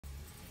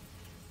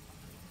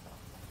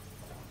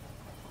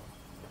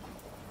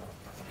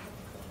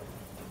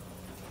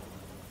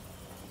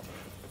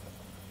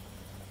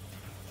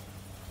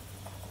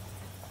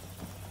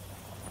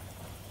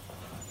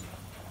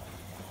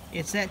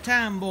It's that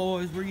time,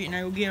 boys. We're getting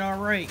ready to go get our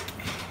rake.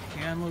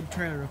 Gotta unload the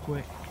trailer real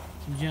quick.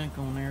 Some junk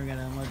on there.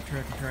 Gotta unload the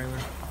truck and trailer.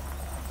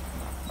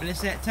 But it's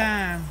that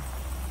time.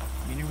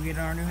 Getting ready to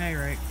get our new hay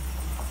rake.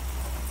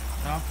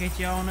 So I'll catch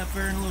y'all on up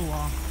there in a little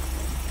while.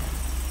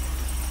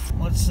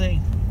 Let's see.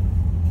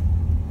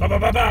 Bow, bow,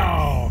 bow,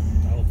 bow.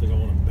 I don't think I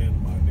want to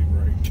bend my new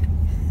rake.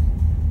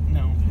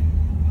 No.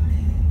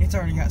 It's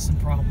already got some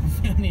problems.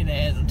 I need to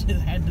add to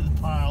the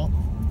pile.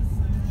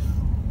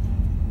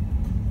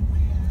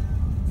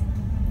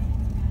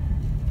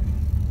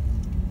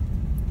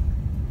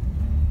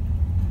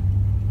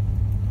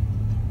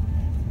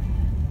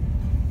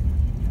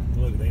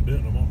 Look, it ain't doing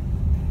it no more.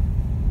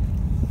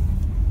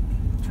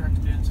 Truck's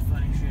doing some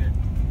funny shit.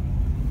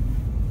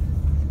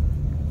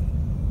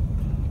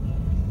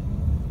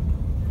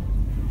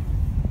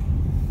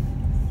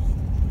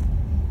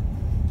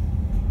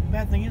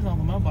 Bad thing is all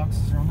the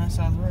mailboxes are on that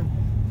side of the road.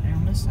 And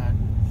on this side.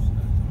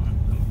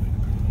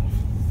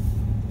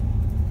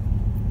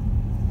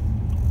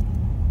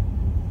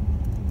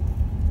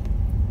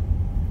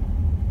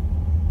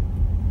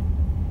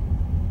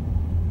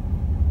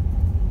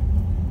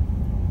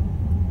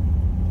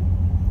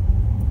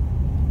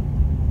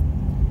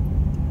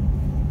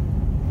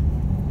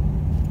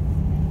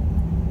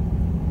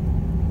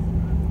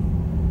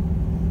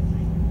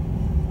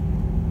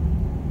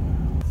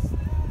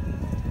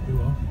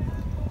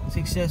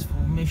 Successful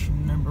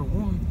mission number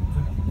 1.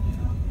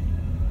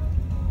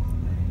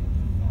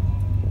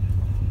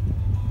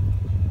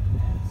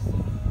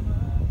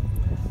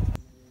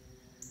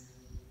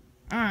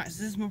 Alright,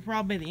 so this will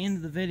probably be the end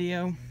of the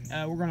video.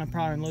 We're going to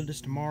probably unload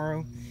this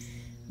tomorrow.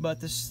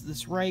 But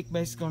this rake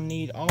basically going to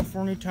need all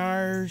 4 new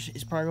tires.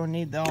 It's probably going to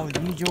need all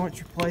the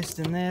U-joints replaced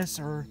in this,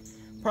 or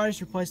probably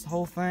just replace the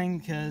whole thing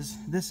because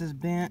this is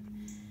bent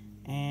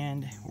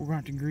and we're going to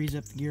have to grease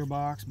up the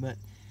gearbox. But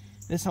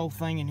this whole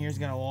thing in here's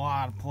got a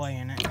lot of play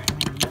in it. I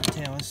mean, you can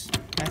tell that's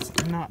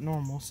not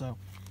normal. So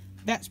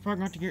that's probably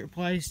going to get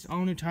replaced.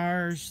 All new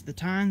tires. The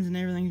tines and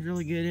everything's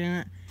really good in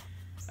it.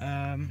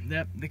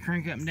 The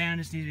crank up and down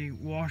just needs to be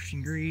washed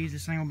and greased.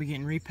 This thing will be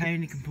getting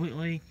repainted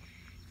completely,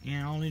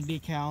 and all new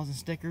decals and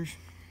stickers,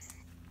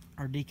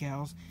 or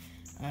decals.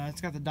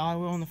 It's got the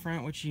dolly wheel in the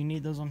front, which you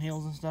need those on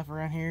hills and stuff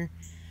around here.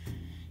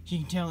 So you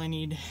can tell they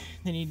need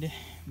to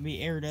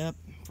be aired up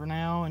for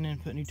now, and then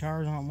put new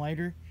tires on them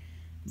later.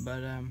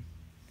 But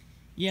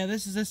yeah,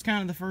 this is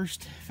kind of the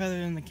first feather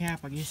in the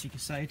cap, I guess you could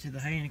say, to the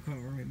haying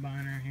equipment we're going to be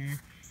buying around here.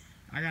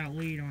 I got a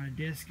lead on a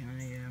disc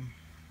and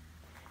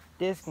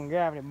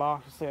gravity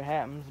box. We'll see what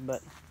happens.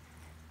 But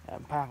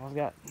Papa's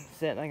got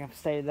set. I think I've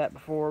stated that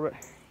before, but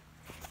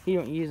he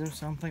don't use them,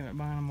 so I'm thinking about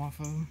buying them off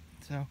of him.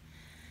 So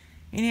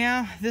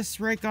anyhow, this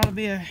rake ought to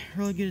be a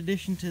really good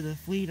addition to the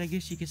fleet, I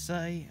guess you could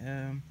say.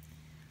 I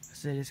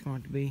said it's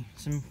going to be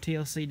some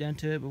TLC done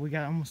to it, but we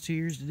got almost 2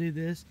 years to do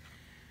this.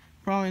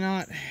 Probably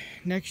not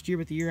next year,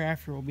 but the year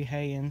after we'll be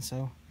haying,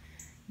 so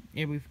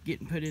it'll be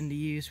getting put into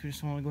use. We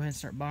just want to go ahead and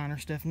start buying our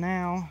stuff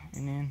now,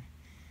 and then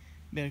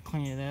be able to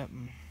clean it up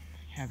and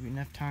have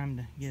enough time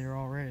to get it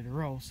all ready to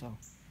roll. So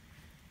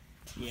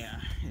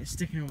yeah, it's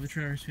sticking over the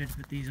trailer, so we have to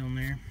put these on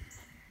there.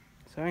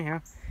 So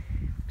anyhow,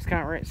 just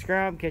kind of rate,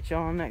 subscribe, catch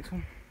y'all on the next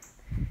one.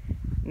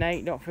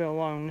 Nate, don't feel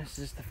alone. This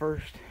is the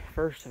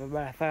first of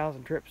about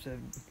 1,000 trips of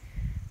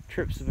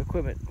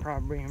equipment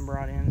probably being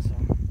brought in. So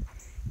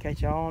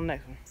catch y'all on the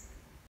next one.